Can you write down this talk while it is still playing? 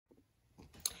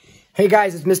Hey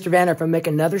guys, it's Mr. Vanner. I'm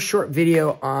making another short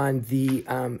video on the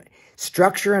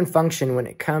structure and function when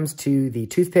it comes to the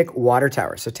toothpick water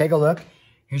tower. So take a look.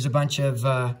 Here's a bunch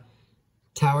of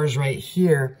towers right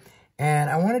here. And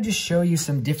I want to just show you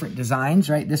some different designs,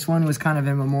 right? This one was kind of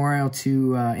a memorial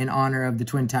to, in honor of the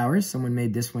Twin Towers. Someone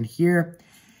made this one here.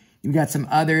 You've got some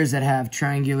others that have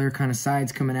triangular kind of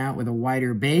sides coming out with a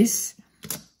wider base.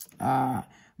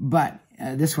 But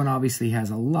this one obviously has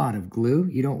a lot of glue.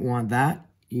 You don't want that.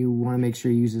 You want to make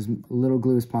sure you use as little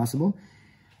glue as possible.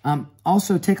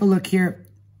 Also, take a look here.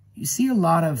 You see a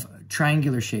lot of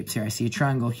triangular shapes here. I see a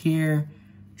triangle here,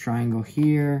 triangle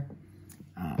here.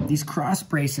 These cross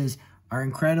braces are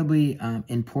incredibly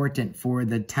important for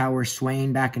the tower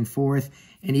swaying back and forth,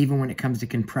 and even when it comes to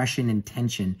compression and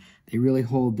tension. They really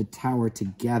hold the tower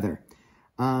together.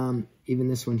 Even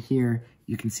this one here,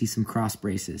 you can see some cross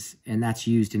braces, and that's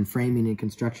used in framing and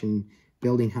construction,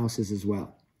 building houses as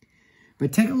well.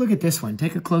 But take a look at this one.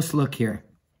 Take a close look here.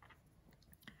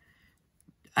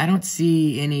 I don't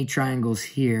see any triangles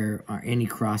here or any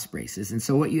cross braces. And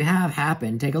so what you have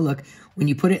happen, take a look, when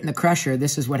you put it in the crusher,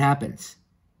 this is what happens.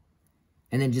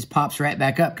 And then it just pops right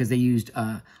back up because they used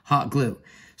hot glue.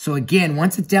 So again,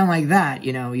 once it's down like that,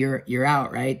 you know, you're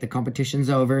out, right? The competition's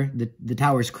over. The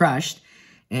tower's crushed.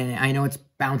 And I know it's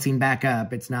bouncing back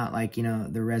up. It's not like, you know,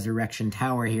 the resurrection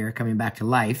tower here coming back to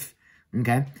life.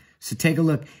 Okay? So take a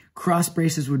look. Cross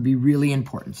braces would be really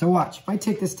important. So watch. If I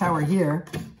take this tower here,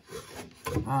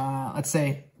 let's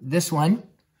say this one,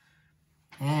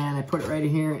 and I put it right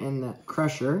here in the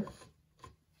crusher,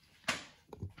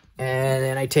 and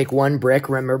then I take one brick.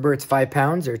 Remember, it's 5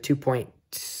 pounds or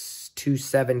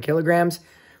 2.27 kilograms,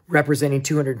 representing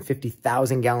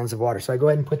 250,000 gallons of water. So I go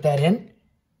ahead and put that in.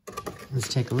 Let's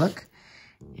take a look.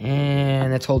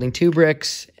 And that's holding 2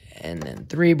 bricks. And then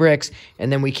 3 bricks,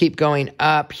 and then we keep going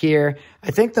up here.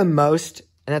 I think the most,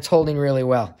 and that's holding really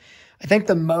well, I think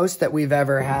the most that we've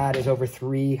ever had is over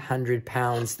 300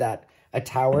 pounds that a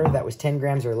tower that was 10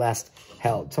 grams or less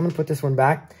held. So I'm going to put this one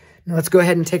back. Now let's go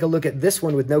ahead and take a look at this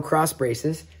one with no cross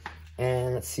braces,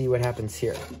 and let's see what happens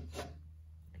here.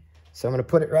 So I'm going to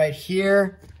put it right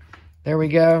here. There we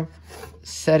go.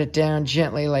 Set it down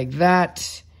gently like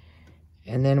that.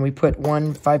 And then we put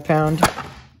 1 5-pound.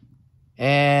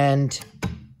 And,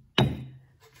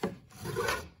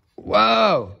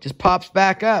 whoa, just pops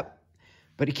back up.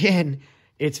 But again,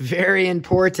 it's very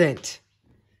important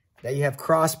that you have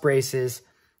cross braces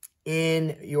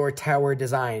in your tower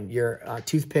design, your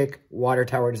toothpick water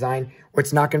tower design, or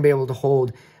it's not going to be able to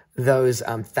hold those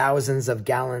thousands of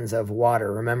gallons of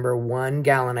water. Remember, 1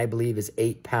 gallon, I believe, is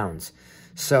 8 pounds.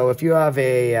 So if you have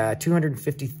a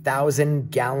 250,000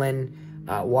 gallon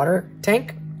water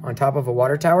tank on top of a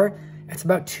water tower, that's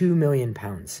about 2 million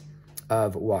pounds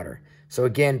of water. So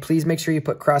again, please make sure you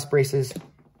put cross braces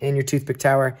in your toothpick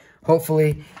tower.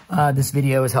 Hopefully, this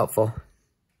video is helpful.